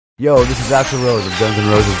Yo, this is Axl Rose of Guns N'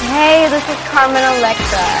 Roses. Hey, this is Carmen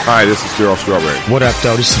Electra. Hi, this is Daryl Strawberry. What up,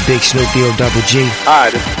 though? This is Big Snoop Double G.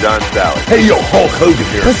 Hi, this is John Sally. Hey, yo, Hulk Hogan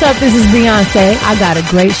here. What's up? This is Beyonce. I got a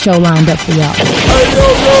great show lined up for y'all.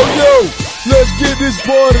 Hey, yo. Let's get this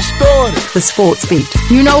party started. The Sports Beat.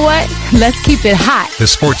 You know what? Let's keep it hot. The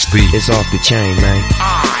Sports Beat is off the chain, man.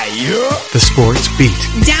 Yeah. The Sports Beat.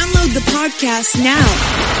 Download the podcast now.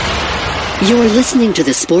 You're listening to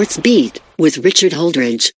The Sports Beat with Richard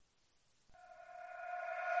Holdridge.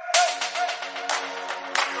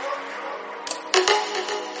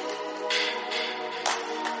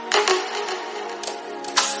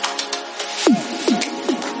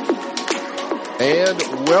 And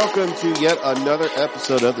welcome to yet another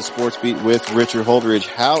episode of the Sports Beat with Richard Holdridge.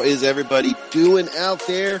 How is everybody doing out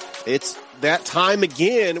there? It's that time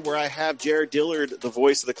again where I have Jared Dillard, the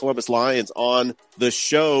voice of the Columbus Lions, on the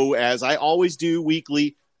show. As I always do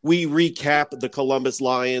weekly, we recap the Columbus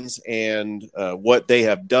Lions and what they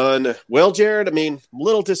have done. Well, Jared, I'm a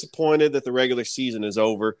little disappointed that the regular season is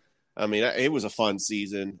over. It was a fun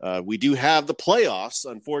season. We do have the playoffs,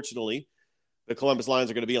 unfortunately. The Columbus Lions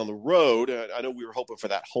are going to be on the road. I know we were hoping for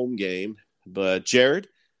that home game, but Jared,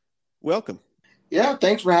 welcome. Yeah,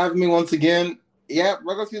 thanks for having me once again. Yeah,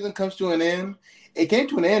 regular season comes to an end. It came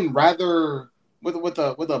to an end rather with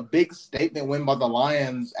a big statement win by the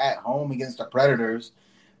Lions at home against the Predators.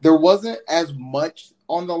 There wasn't as much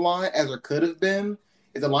on the line as there could have been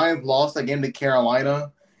if the Lions lost that game to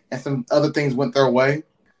Carolina and some other things went their way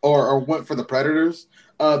or went for the Predators.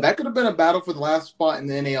 That could have been a battle for the last spot in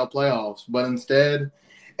the NAL playoffs, but instead,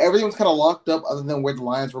 everything was kind of locked up other than where the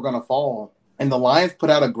Lions were going to fall. And the Lions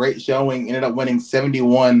put out a great showing, ended up winning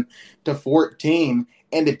 71-14.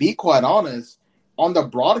 And to be quite honest, on the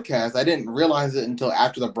broadcast, I didn't realize it until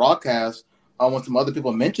after the broadcast when some other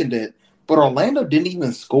people mentioned it, but Orlando didn't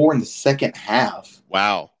even score in the second half.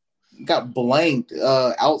 Wow. Got blanked,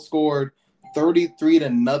 outscored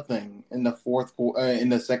 33-0 in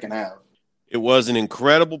the second half. It was an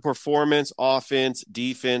incredible performance, offense,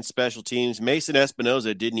 defense, special teams. Mason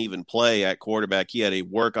Espinoza didn't even play at quarterback. He had a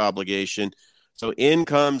work obligation. So in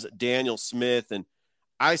comes Daniel Smith. And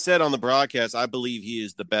I said on the broadcast, I believe he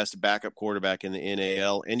is the best backup quarterback in the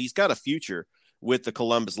NAL, and he's got a future with the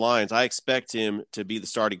Columbus Lions. I expect him to be the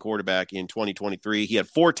starting quarterback in 2023. He had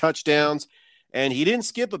 4 touchdowns, and he didn't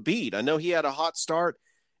skip a beat. I know he had a hot start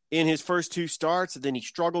in his first 2 starts, and then he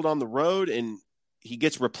struggled on the road, and he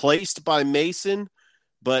gets replaced by Mason,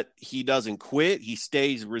 but he doesn't quit. He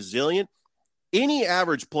stays resilient. Any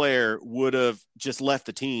average player would have just left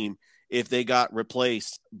the team if they got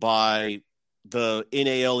replaced by the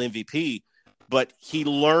NAL MVP, but he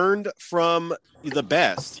learned from the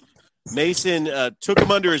best. Mason took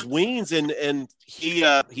him under his wings, and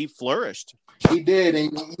he flourished. He did,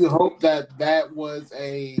 and you hope that was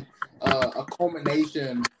a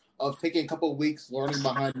culmination of taking a couple of weeks learning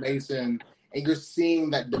behind Mason. And you're seeing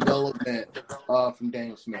that development from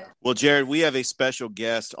Daniel Smith. Well, Jared, we have a special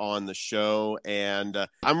guest on the show, and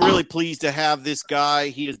I'm really pleased to have this guy.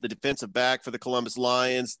 He is the defensive back for the Columbus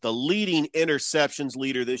Lions, the leading interceptions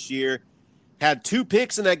leader this year. Had 2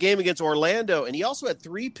 picks in that game against Orlando, and he also had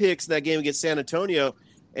 3 picks in that game against San Antonio,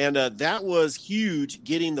 and that was huge,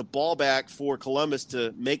 getting the ball back for Columbus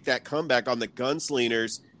to make that comeback on the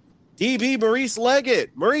Gunslingers. DB Maurice Leggett.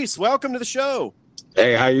 Maurice, welcome to the show.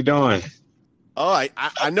 Hey, how you doing? Oh,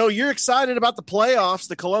 I know you're excited about the playoffs.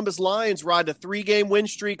 The Columbus Lions ride a 3-game win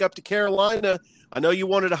streak up to Carolina. I know you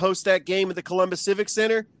wanted to host that game at the Columbus Civic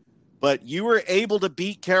Center, but you were able to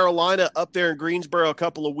beat Carolina up there in Greensboro a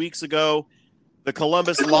couple of weeks ago. The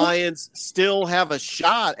Columbus Lions still have a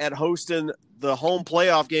shot at hosting the home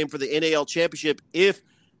playoff game for the NAL championship if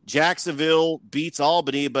Jacksonville beats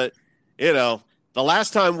Albany. But, the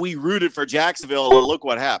last time we rooted for Jacksonville, look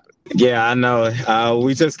what happened. Yeah, I know.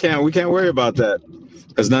 We can't worry about that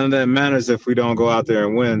because none of that matters if we don't go out there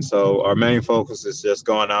and win. So our main focus is just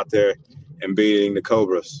going out there and beating the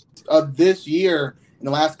Cobras. This year, in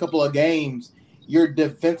the last couple of games, your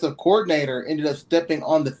defensive coordinator ended up stepping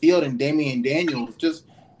on the field in Damian Daniels. Just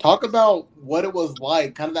talk about what it was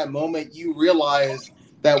like, kind of that moment you realize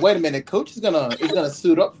that, wait a minute, coach is gonna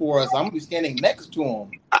suit up for us. I'm gonna be standing next to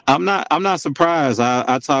him. I'm not surprised.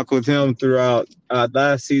 I talked with him throughout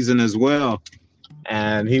last season as well,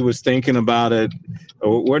 and he was thinking about it.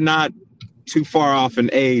 We're not too far off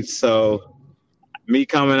in age, so me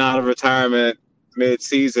coming out of retirement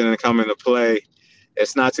mid-season and coming to play,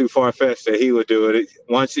 it's not too far-fetched that he would do it.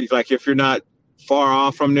 Once if you're not far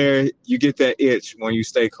off from there, you get that itch when you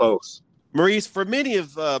stay close. Maurice, for many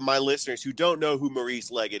of my listeners who don't know who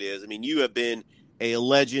Maurice Leggett is, you have been a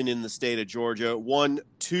legend in the state of Georgia, won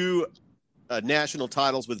 2 national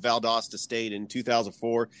titles with Valdosta State in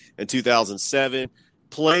 2004 and 2007.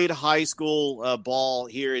 Played high school ball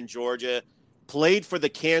here in Georgia. Played for the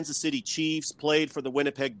Kansas City Chiefs. Played for the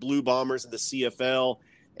Winnipeg Blue Bombers in the CFL.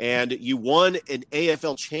 And you won an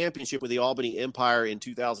AFL championship with the Albany Empire in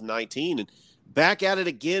 2019. And back at it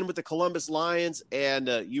again with the Columbus Lions. And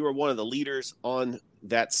you were one of the leaders on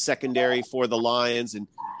that secondary for the Lions. And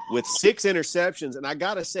with 6 interceptions, and I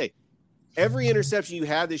got to say, every interception you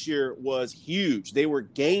had this year was huge. They were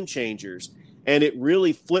game changers, and it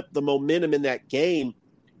really flipped the momentum in that game.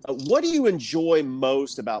 What do you enjoy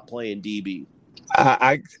most about playing DB?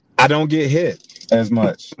 I don't get hit as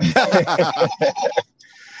much.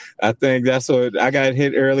 I think that's what I got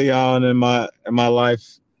hit early on in my life,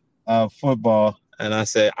 football, and I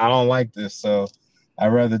said I don't like this, so I'd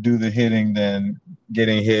rather do the hitting than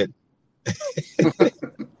getting hit.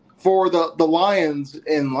 For the Lions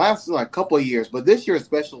in last couple of years, but this year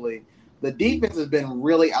especially, the defense has been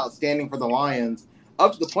really outstanding for the Lions,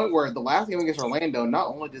 up to the point where the last game against Orlando, not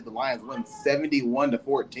only did the Lions win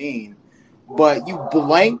 71-14, but you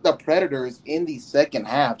blanked the Predators in the second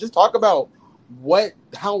half. Just talk about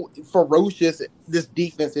how ferocious this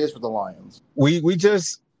defense is for the Lions. We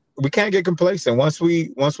can't get complacent. Once we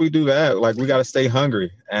do that, like, we got to stay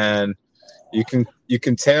hungry, and you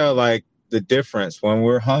can tell like the difference when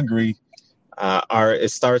we're hungry.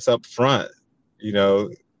 It starts up front,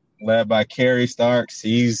 led by Kerry Starks.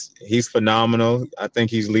 He's phenomenal. I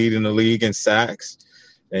think he's leading the league in sacks.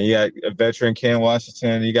 And you got a veteran Ken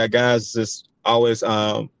Washington. You got guys just always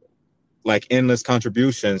like endless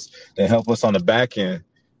contributions that help us on the back end,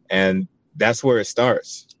 and that's where it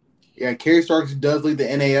starts. Yeah, Kerry Starks does lead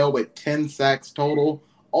the NAL with 10 sacks total.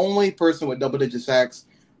 Only person with double-digit sacks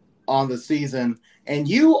on the season. And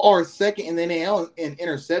you are second in the NAL in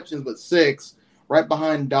interceptions with 6, right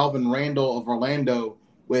behind Dalvin Randall of Orlando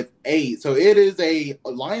with 8. So it is a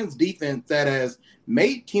Lions defense that has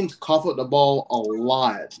made teams cough up the ball a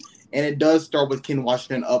lot. And it does start with Ken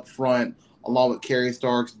Washington up front, along with Kerry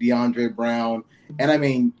Starks, DeAndre Brown. And I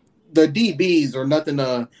mean, the DBs are nothing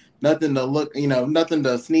to look, nothing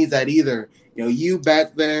to sneeze at either. You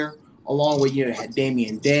back there, along with had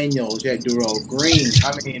Damian Daniels, you had Darrell Green.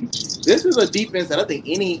 I mean, this is a defense that I think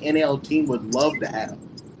any NL team would love to have.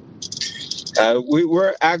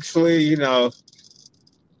 We're actually,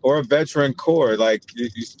 we're a veteran core. Like, you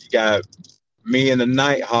got me and the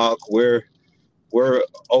Nighthawk. We're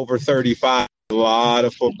over 35. A lot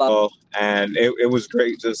of football, and it was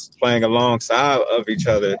great just playing alongside of each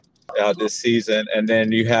other this season. And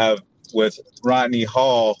then you have with Rodney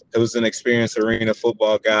Hall, it was an experienced arena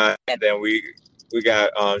football guy. And then we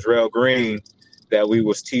got Darrell Green that we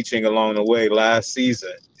was teaching along the way last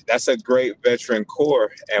season. That's a great veteran core,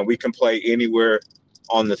 and we can play anywhere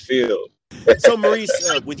on the field. So, Maurice,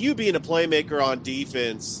 with you being a playmaker on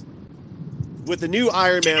defense, with the new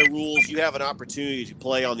Ironman rules, you have an opportunity to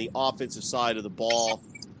play on the offensive side of the ball,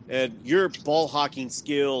 and your ball hawking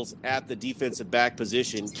skills at the defensive back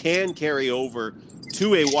position can carry over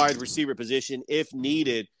to a wide receiver position if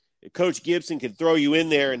needed. Coach Gibson can throw you in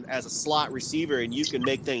there and as a slot receiver, and you can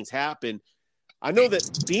make things happen. I know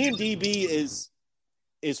that being DB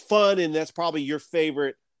is fun, and that's probably your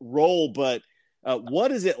favorite role, but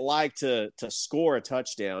what is it like to score a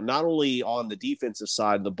touchdown, not only on the defensive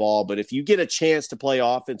side of the ball, but if you get a chance to play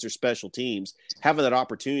offense or special teams, having that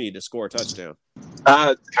opportunity to score a touchdown?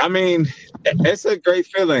 I mean, it's a great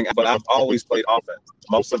feeling, but I've always played offense.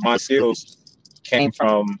 Most of my skills came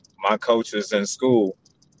from my coaches in school,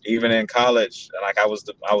 even in college. Like, I was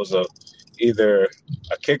either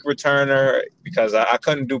a kick returner because I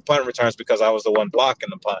couldn't do punt returns because I was the one blocking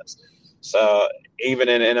the punts. So even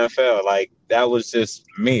in the NFL, like, that was just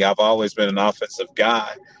me. I've always been an offensive guy.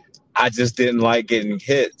 I just didn't like getting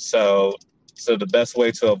hit. So the best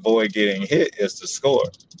way to avoid getting hit is to score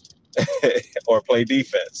or play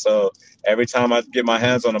defense. So every time I get my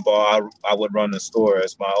hands on the ball, I would run the score,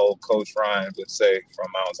 as my old coach Ryan would say from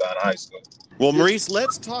Mount Zion High School. Well, Maurice,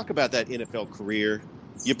 let's talk about that NFL career.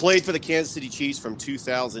 You played for the Kansas City Chiefs from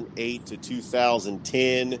 2008 to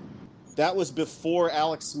 2010. That was before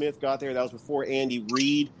Alex Smith got there. That was before Andy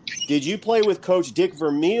Reid. Did you play with Coach Dick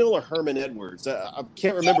Vermeil or Herman Edwards? I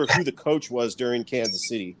can't remember who the coach was during Kansas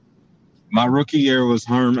City. My rookie year was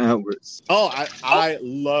Herm Edwards. Oh, I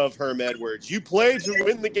love Herm Edwards. You played to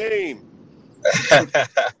win the game.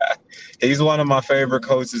 He's one of my favorite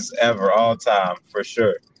coaches ever, all time, for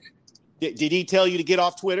sure. Did he tell you to get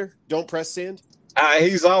off Twitter? Don't press send?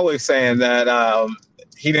 He's always saying that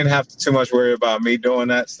he didn't have to too much worry about me doing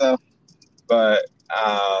that stuff. But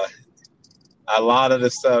a lot of the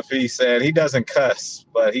stuff he said, he doesn't cuss,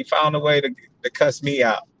 but he found a way to cuss me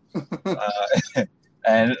out.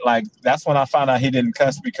 And like that's when I found out he didn't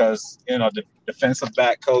cuss because the defensive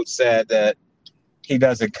back coach said that he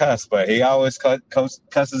doesn't cuss, but he always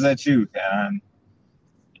cusses at you,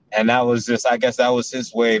 and that was just, I guess that was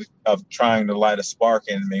his way of trying to light a spark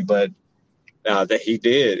in me. But that he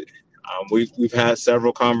did. We've had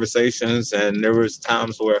several conversations, and there was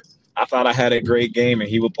times where I thought I had a great game, and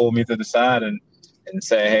he would pull me to the side and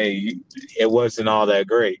say, "Hey, it wasn't all that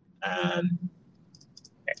great,"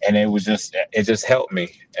 and it just helped me,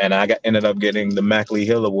 and ended up getting the Mackley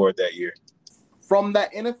Hill Award that year. From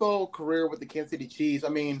that NFL career with the Kansas City Chiefs, I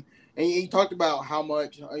mean, and you talked about how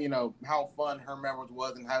much, how fun Herm Edwards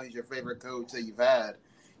was and how he's your favorite coach that you've had.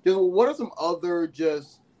 Just what are some other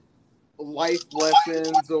just life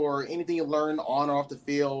lessons or anything you learned on or off the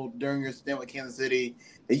field during your stint with Kansas City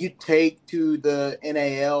that you take to the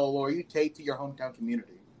NAL or you take to your hometown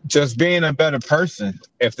community? Just being a better person.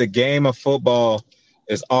 If the game of football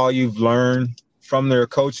is all you've learned from their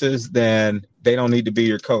coaches, then they don't need to be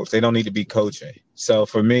your coach. They don't need to be coaching. So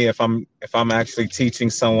for me, if I'm actually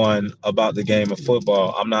teaching someone about the game of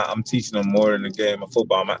football, I'm teaching them more than the game of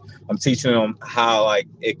football. I'm teaching them how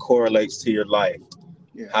it correlates to your life,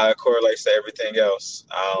 how it correlates to everything else.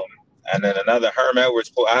 And then another Herm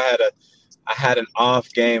Edwards, I had an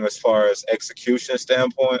off game as far as execution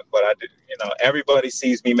standpoint, but I did, everybody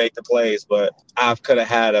sees me make the plays, but I could have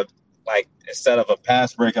had instead of a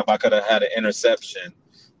pass breakup, I could have had an interception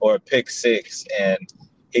or a pick six. And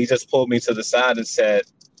he just pulled me to the side and said,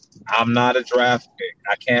 "I'm not a draft pick.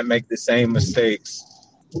 I can't make the same mistakes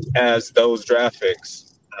as those draft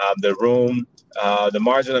picks. The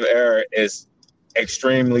margin of error is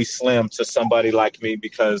extremely slim to somebody like me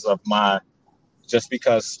because of where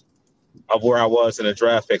I was in a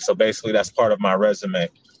draft pick. So basically that's part of my resume.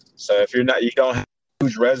 So if you don't have a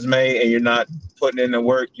huge resume and you're not putting in the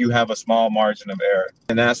work, you have a small margin of error.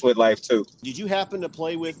 And that's with life too." Did you happen to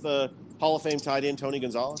play with Hall of Fame tight end Tony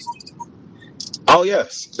Gonzalez? Oh,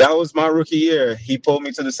 yes. That was my rookie year. He pulled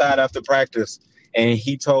me to the side after practice, and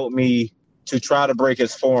he told me to try to break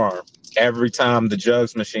his forearm every time the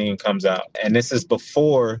jugs machine comes out. And this is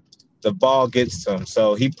before the ball gets to him.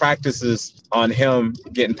 So he practices on him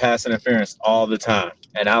getting pass interference all the time.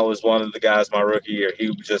 And I was one of the guys my rookie year. He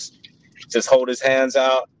would just hold his hands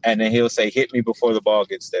out, and then he'll say, "Hit me before the ball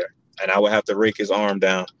gets there." And I would have to rake his arm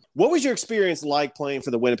down. What was your experience like playing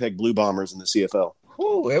for the Winnipeg Blue Bombers in the CFL?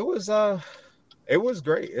 It was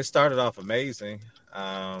great. It started off amazing.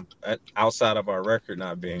 Outside of our record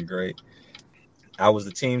not being great, I was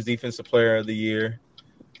the team's defensive player of the year.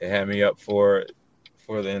 They had me up for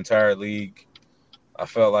the entire league. I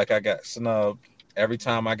felt like I got snubbed. Every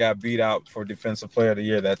time I got beat out for defensive player of the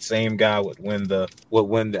year, that same guy would win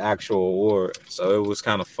the actual award. So it was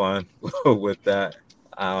kind of fun with that.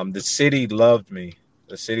 The city loved me.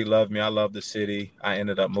 The city loved me. I loved the city. I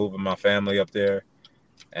ended up moving my family up there,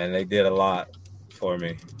 and they did a lot for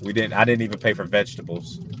me. I didn't even pay for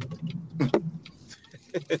vegetables.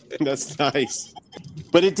 That's nice.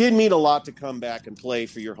 But it did mean a lot to come back and play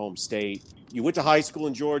for your home state. You went to high school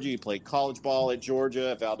in Georgia. You played college ball at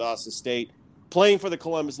Georgia, at Valdosta State. Playing for the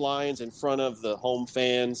Columbus Lions in front of the home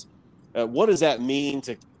fans. What does that mean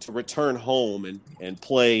to return home and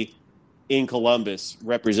play in Columbus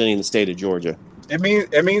representing the state of Georgia? It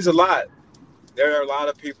means a lot. There are a lot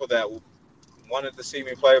of people that wanted to see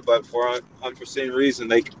me play, but for unforeseen reason,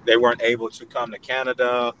 they weren't able to come to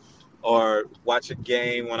Canada or watch a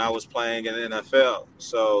game when I was playing in the NFL.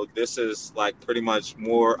 So this is pretty much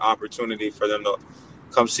more opportunity for them to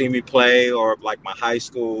come see me play, or my high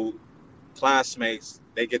school classmates,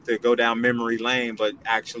 they get to go down memory lane, but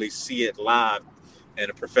actually see it live in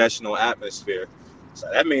a professional atmosphere. So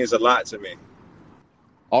that means a lot to me.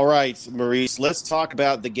 All right, Maurice, let's talk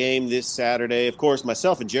about the game this Saturday. Of course,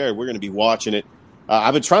 myself and Jared, we're going to be watching it.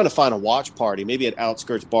 I've been trying to find a watch party, maybe at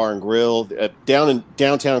Outskirts Bar and Grill. Down in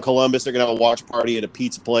downtown Columbus, they're going to have a watch party at a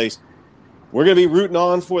pizza place. We're going to be rooting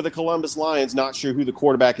on for the Columbus Lions. Not sure who the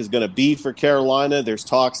quarterback is going to be for Carolina. There's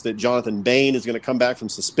talks that Jonathan Bain is going to come back from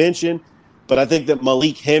suspension. But I think that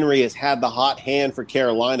Malik Henry has had the hot hand for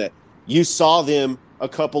Carolina. You saw them a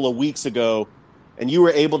couple of weeks ago, and you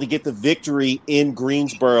were able to get the victory in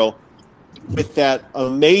Greensboro with that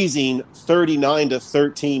amazing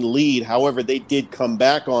 39-13 lead. However, they did come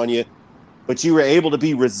back on you, but you were able to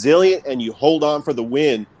be resilient and you hold on for the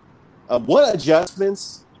win. What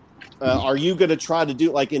adjustments are you going to try to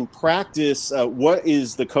do? In practice, what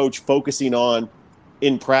is the coach focusing on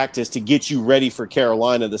in practice to get you ready for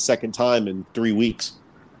Carolina the second time in 3 weeks?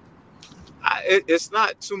 It's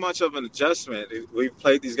not too much of an adjustment. We've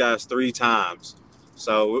played these guys 3 times.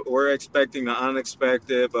 So we're expecting the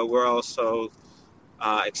unexpected, but we're also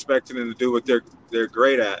expecting them to do what they're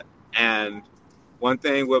great at. And one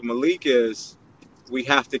thing with Malik is we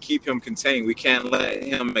have to keep him contained. We can't let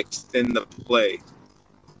him extend the play.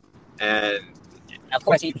 And of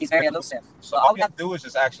course, he's very elusive. So all we have to do is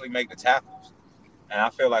just actually make the tackles. And I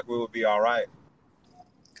feel like we will be all right.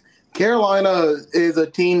 Carolina is a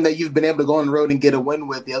team that you've been able to go on the road and get a win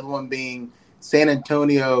with. The other one being San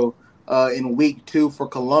Antonio in week 2 for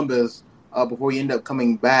Columbus before you end up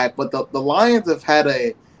coming back. But the Lions have had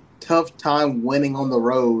a tough time winning on the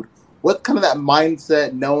road. What's kind of that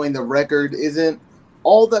mindset knowing the record isn't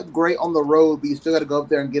all that great on the road, but you still got to go up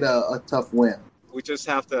there and get a tough win? We just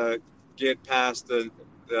have to get past the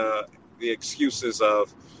excuses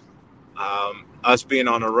of us being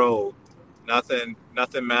on the road. Nothing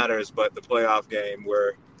matters but the playoff game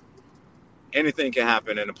where anything can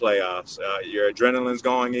happen in the playoffs. Your adrenaline's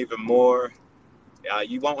going even more.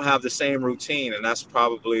 You won't have the same routine, and that's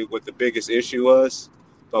probably what the biggest issue was.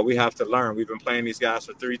 But we have to learn. We've been playing these guys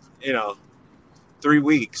for 3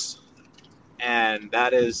 weeks, and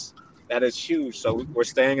that is huge. So we're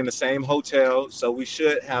staying in the same hotel, so we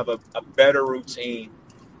should have a better routine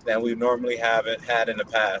than we normally had in the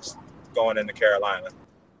past going into Carolina.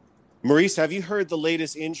 Maurice, have you heard the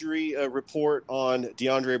latest injury report on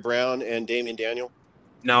DeAndre Brown and Damian Daniel?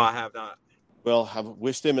 No, I have not. Well, I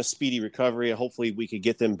wish them a speedy recovery. Hopefully we could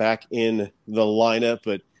get them back in the lineup.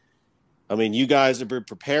 But, I mean, you guys have been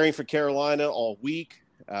preparing for Carolina all week.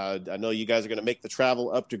 I know you guys are going to make the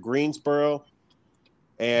travel up to Greensboro.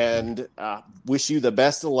 And wish you the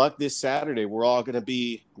best of luck this Saturday. We're all going to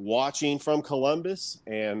be watching from Columbus.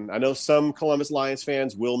 And I know some Columbus Lions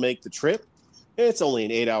fans will make the trip. It's only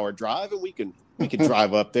an 8-hour drive, and we can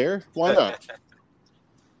drive up there. Why not?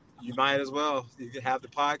 You might as well. You could have the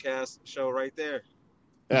podcast show right there.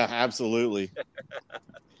 Yeah, absolutely.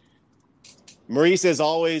 Maurice, as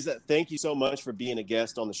always, thank you so much for being a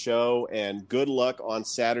guest on the show, and good luck on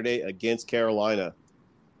Saturday against Carolina.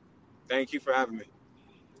 Thank you for having me.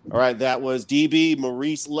 All right, that was DB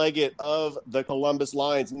Maurice Leggett of the Columbus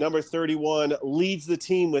Lions. Number 31 leads the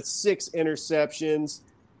team with 6 interceptions.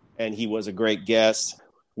 And he was a great guest.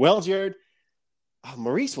 Well, Jared,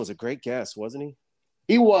 Maurice was a great guest, wasn't he?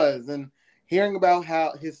 He was. And hearing about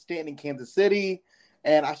how his stint in Kansas City,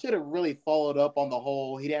 and I should have really followed up on the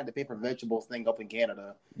whole he didn't have to pay for vegetables thing up in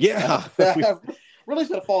Canada. Yeah. I really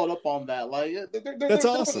should have followed up on that. Like that's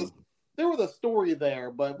awesome. There was a story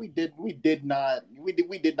there, but we did not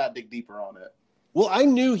dig deeper on it. Well, I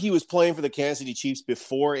knew he was playing for the Kansas City Chiefs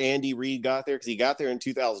before Andy Reid got there because he got there in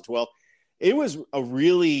 2012. It was a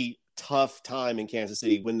really tough time in Kansas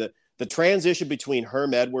City when the transition between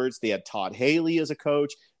Herm Edwards, they had Todd Haley as a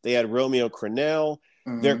coach, they had Romeo Crennel,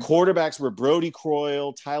 their quarterbacks were Brody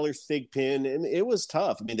Croyle, Tyler Thigpen, and it was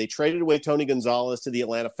tough. I mean, they traded away Tony Gonzalez to the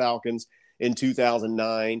Atlanta Falcons in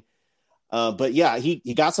 2009. But yeah, he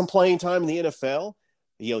got some playing time in the NFL.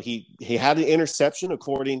 You know, he had an interception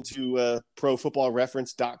according to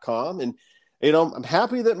ProFootballReference.com, and I'm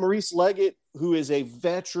happy that Maurice Leggett, who is a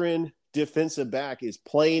veteran defensive back, is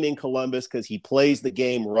playing in Columbus because he plays the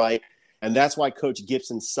game right. And that's why Coach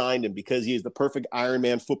Gibson signed him, because he is the perfect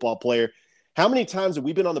Ironman football player. How many times have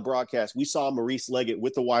we been on the broadcast? We saw Maurice Leggett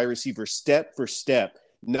with the wide receiver step for step,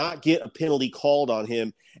 not get a penalty called on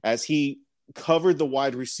him as he covered the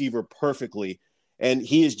wide receiver perfectly. And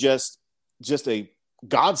he is just a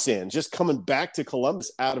godsend, just coming back to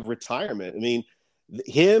Columbus out of retirement. I mean,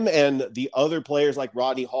 him and the other players like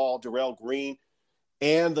Rodney Hall, Darrell Green,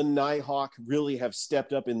 and the Nighthawk really have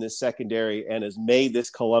stepped up in this secondary and has made this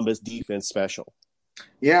Columbus defense special.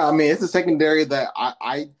 Yeah, I mean, it's a secondary that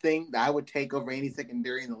I think that I would take over any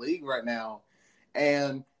secondary in the league right now.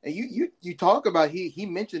 And you talk about he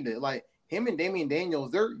mentioned it, like him and Damian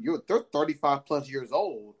Daniels, they're 35 plus years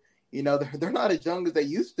old. You know, they're not as young as they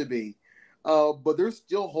used to be, but they're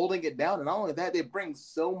still holding it down. And not only that, they bring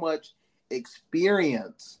so much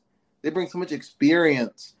experience.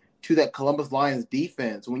 To that Columbus Lions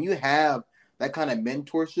defense. When you have that kind of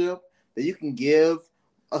mentorship that you can give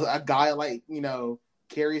a guy like,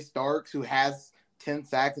 Kerry Starks, who has 10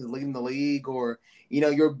 sacks and is leading the league, or,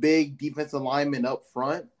 your big defensive lineman up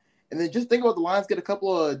front. And then just think about the Lions get a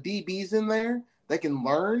couple of DBs in there that can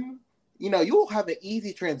learn. You'll have an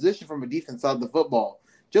easy transition from a defense side of the football.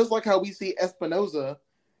 Just like how we see Espinoza,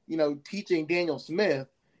 teaching Daniel Smith.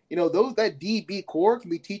 That DB core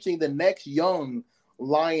can be teaching the next young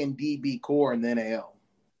Lion DB core in the NAL.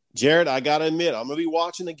 Jared, I got to admit, I'm going to be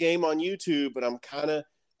watching the game on YouTube, but I'm kind of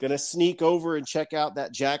going to sneak over and check out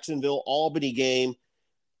that Jacksonville-Albany game.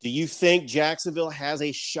 Do you think Jacksonville has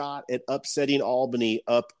a shot at upsetting Albany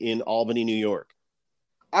up in Albany, New York?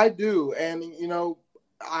 I do. And,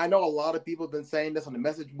 I know a lot of people have been saying this on the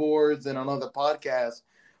message boards and on other podcasts,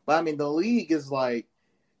 but I mean, the league is like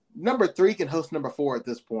number 3 can host number 4 at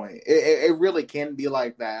this point. It really can be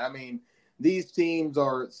like that. I mean, these teams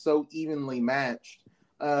are so evenly matched.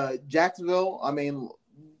 Jacksonville, I mean,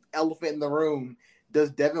 elephant in the room. Does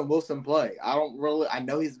Devin Wilson play? I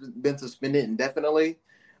know he's been suspended indefinitely.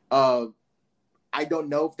 I don't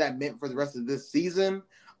know if that meant for the rest of this season.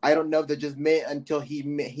 I don't know if that just meant until he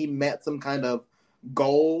met some kind of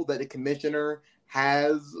goal that the commissioner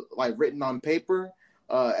has like written on paper.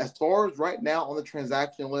 As far as right now on the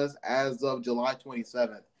transaction list as of July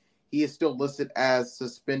 27th, he is still listed as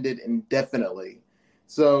suspended indefinitely.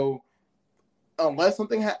 So unless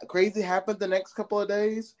something crazy happens the next couple of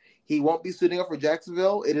days, he won't be suiting up for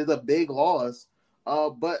Jacksonville. It is a big loss.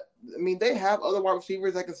 But, I mean, they have other wide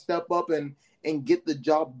receivers that can step up and get the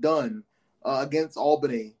job done against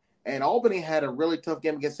Albany. And Albany had a really tough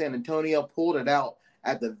game against San Antonio, pulled it out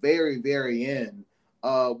at the very, very end.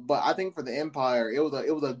 But I think for the Empire, it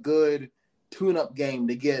was a good tune-up game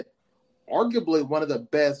to get arguably one of the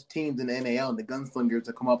best teams in the NAL and the Gunslingers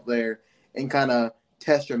to come up there and kind of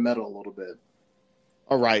test your mettle a little bit.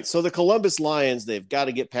 All right, so the Columbus Lions, they've got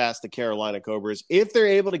to get past the Carolina Cobras. If they're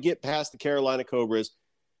able to get past the Carolina Cobras,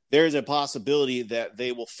 there's a possibility that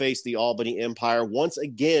they will face the Albany Empire once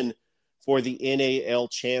again for the NAL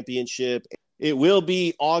championship. It will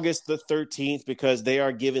be August the 13th because they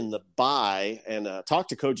are given the bye. And talk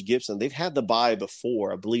to Coach Gibson. They've had the bye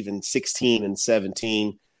before, I believe in 16 and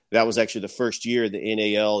 17. That was actually the first year of the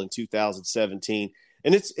NAL in 2017.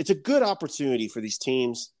 And it's a good opportunity for these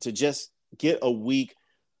teams to just get a week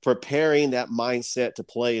preparing that mindset to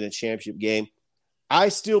play in a championship game. I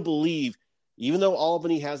still believe, even though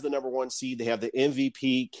Albany has the number 1 seed, they have the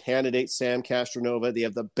MVP candidate, Sam Castronova. They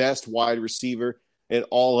have the best wide receiver in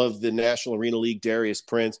all of the National Arena League, Darius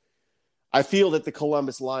Prince. I feel that the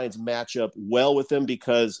Columbus Lions match up well with them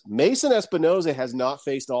because Mason Espinoza has not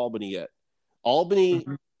faced Albany yet. Albany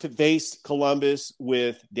faced Columbus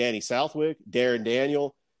with Danny Southwick, Darren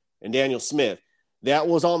Daniel, and Daniel Smith. That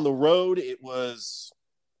was on the road. It was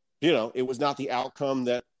not the outcome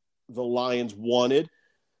that the Lions wanted,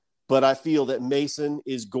 but I feel that Mason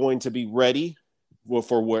is going to be ready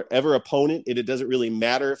for wherever opponent. It doesn't really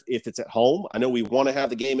matter if it's at home. I know we want to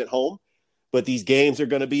have the game at home, but these games are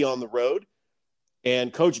going to be on the road.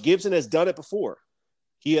 And Coach Gibson has done it before.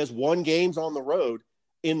 He has won games on the road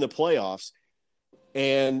in the playoffs.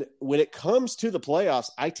 And when it comes to the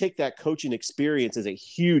playoffs, I take that coaching experience as a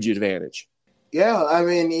huge advantage. Yeah, I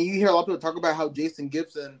mean, you hear a lot of people talk about how Jason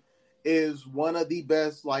Gibson is one of the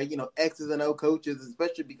best, X's and O coaches,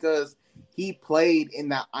 especially because he played in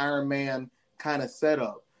that Iron Man kind of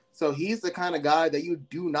setup. So he's the kind of guy that you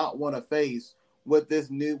do not want to face with the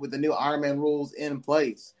new Iron Man rules in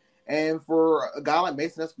place. And for a guy like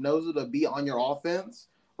Mason Espinoza to be on your offense,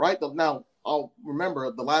 right? Now, I'll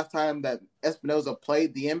remember the last time that Espinoza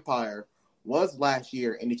played the Empire was last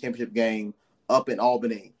year in the championship game up in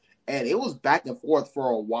Albany. And it was back and forth for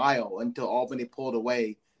a while until Albany pulled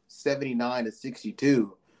away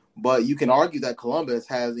 79-62. But you can argue that Columbus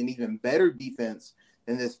has an even better defense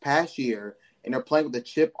than this past year, and they're playing with a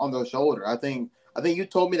chip on their shoulder. I think you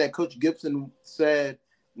told me that Coach Gibson said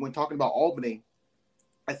when talking about Albany,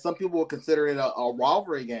 that some people would consider it a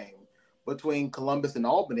rivalry game between Columbus and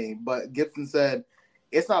Albany, but Gibson said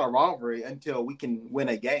it's not a rivalry until we can win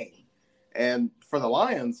a game. And for the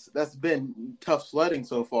Lions, that's been tough sledding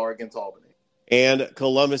so far against Albany. And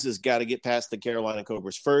Columbus has got to get past the Carolina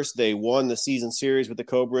Cobras first. They won the season series with the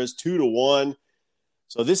Cobras 2-1.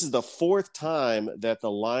 So this is the 4th time that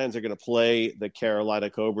the Lions are going to play the Carolina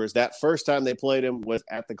Cobras. That first time they played them was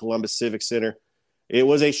at the Columbus Civic Center. It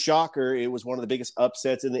was a shocker. It was one of the biggest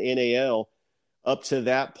upsets in the NAL up to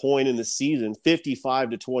that point in the season,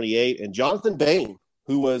 55-28. And Jonathan Bain,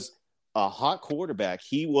 who was a hot quarterback,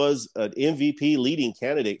 he was an MVP leading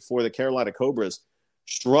candidate for the Carolina Cobras,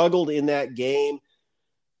 struggled in that game,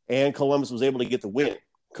 and Columbus was able to get the win.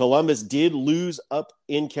 Columbus did lose up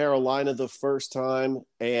in Carolina the first time,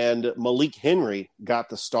 and Malik Henry got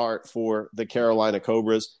the start for the Carolina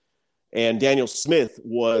Cobras, and Daniel Smith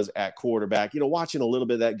was at quarterback. Watching a little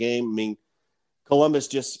bit of that game, I mean, Columbus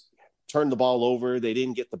just turned the ball over. They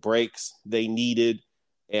didn't get the breaks they needed,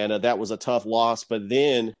 and that was a tough loss. But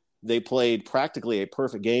then they played practically a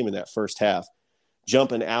perfect game in that first half,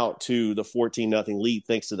 jumping out to the 14-0 lead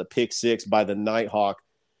thanks to the pick six by the Nighthawk.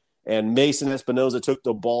 And Mason Espinoza took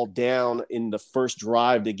the ball down in the first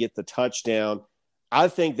drive to get the touchdown. I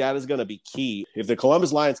think that is going to be key. If the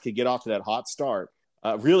Columbus Lions could get off to that hot start,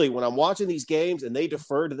 really, when I'm watching these games and they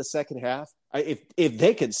defer to the second half, if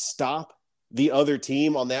they could stop the other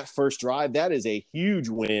team on that first drive, that is a huge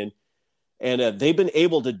win. And they've been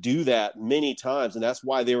able to do that many times, and that's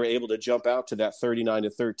why they were able to jump out to that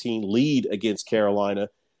 39-13 lead against Carolina.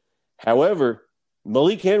 However,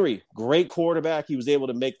 Malik Henry, great quarterback. He was able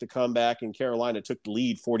to make the comeback, and Carolina took the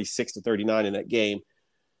lead 46-39 in that game.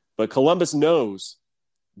 But Columbus knows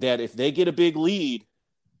that if they get a big lead,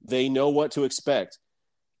 they know what to expect.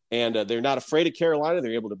 And they're not afraid of Carolina.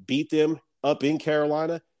 They're able to beat them up in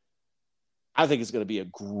Carolina. I think it's going to be a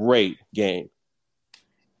great game.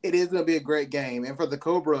 It is going to be a great game. And for the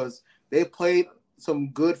Cobras, they played some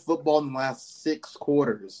good football in the last 6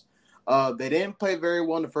 quarters. They didn't play very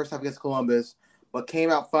well in the first half against Columbus, but came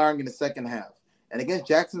out firing in the second half. And against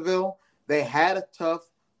Jacksonville, they had a tough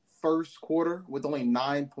first quarter with only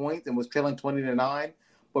 9 points and was trailing 20-9,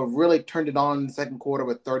 but really turned it on in the second quarter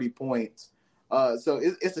with 30 points. So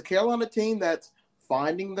it's a Carolina team that's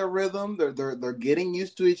finding their rhythm. They're getting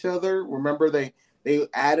used to each other. Remember, they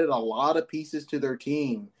added a lot of pieces to their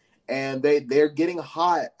team, and they're getting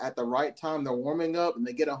hot at the right time. They're warming up, and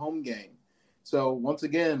they get a home game. So once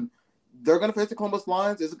again, they're going to face the Columbus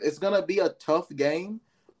Lions. It's going to be a tough game,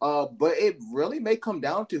 but it really may come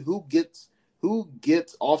down to who gets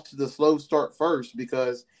off to the slow start first,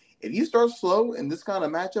 because if you start slow in this kind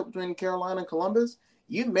of matchup between Carolina and Columbus,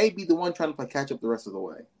 you may be the one trying to play catch up the rest of the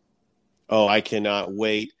way. Oh, I cannot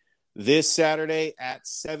wait. This Saturday at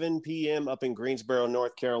 7 p.m. up in Greensboro,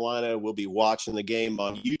 North Carolina, we'll be watching the game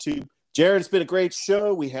on YouTube. Jared, it's been a great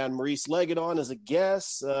show. We had Maurice Leggett on as a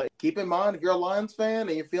guest. Keep in mind, if you're a Lions fan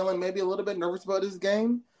and you're feeling maybe a little bit nervous about this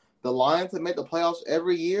game, the Lions have made the playoffs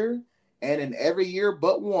every year, and in every year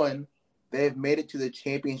but one, they've made it to the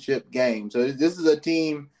championship game. So this is a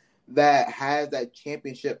team that has that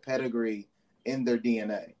championship pedigree in their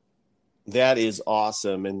DNA. That is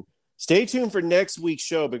awesome. And stay tuned for next week's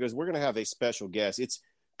show, because we're going to have a special guest. It's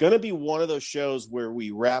going to be one of those shows where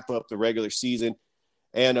we wrap up the regular season.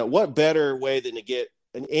 And what better way than to get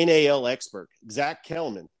an NAL expert? Zach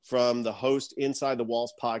Kellman from the Host Inside the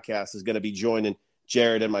Walls podcast is going to be joining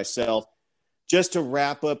Jared and myself just to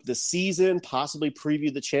wrap up the season, possibly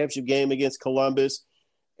preview the championship game against Columbus,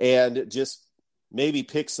 and just maybe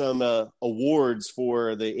pick some awards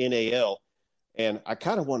for the NAL. And I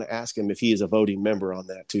kind of want to ask him if he is a voting member on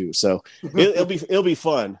that too. So it'll be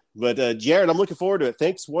fun. But Jared, I'm looking forward to it.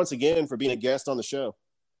 Thanks once again for being a guest on the show.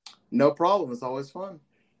 No problem. It's always fun.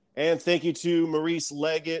 And thank you to Maurice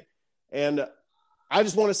Leggett. And I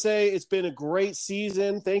just want to say it's been a great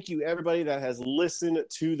season. Thank you, everybody that has listened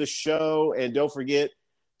to the show. And don't forget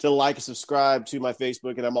to like and subscribe to my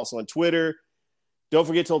Facebook. And I'm also on Twitter. Don't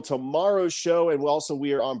forget till tomorrow's show. And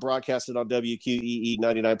we are on broadcasted on WQEE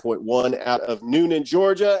 99.1 out of Noonan,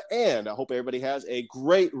 Georgia. And I hope everybody has a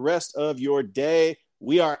great rest of your day.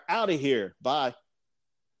 We are out of here. Bye.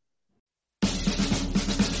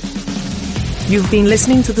 You've been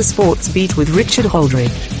listening to the Sports Beat with Richard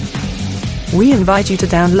Holdridge. We invite you to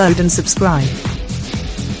download and subscribe.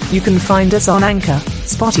 You can find us on Anchor,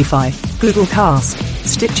 Spotify, Google Cast,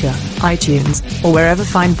 Stitcher, iTunes, or wherever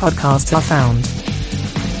fine podcasts are found.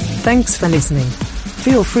 Thanks for listening.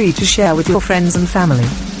 Feel free to share with your friends and family.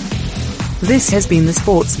 This has been the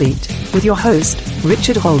Sports Beat with your host,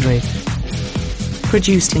 Richard Holdridge.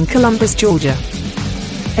 Produced in Columbus, Georgia.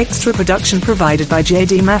 Extra production provided by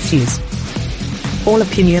J.D. Matthews. All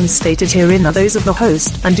opinions stated herein are those of the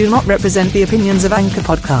host and do not represent the opinions of Anchor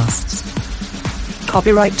Podcasts.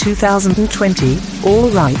 Copyright 2020, all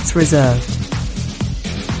rights reserved.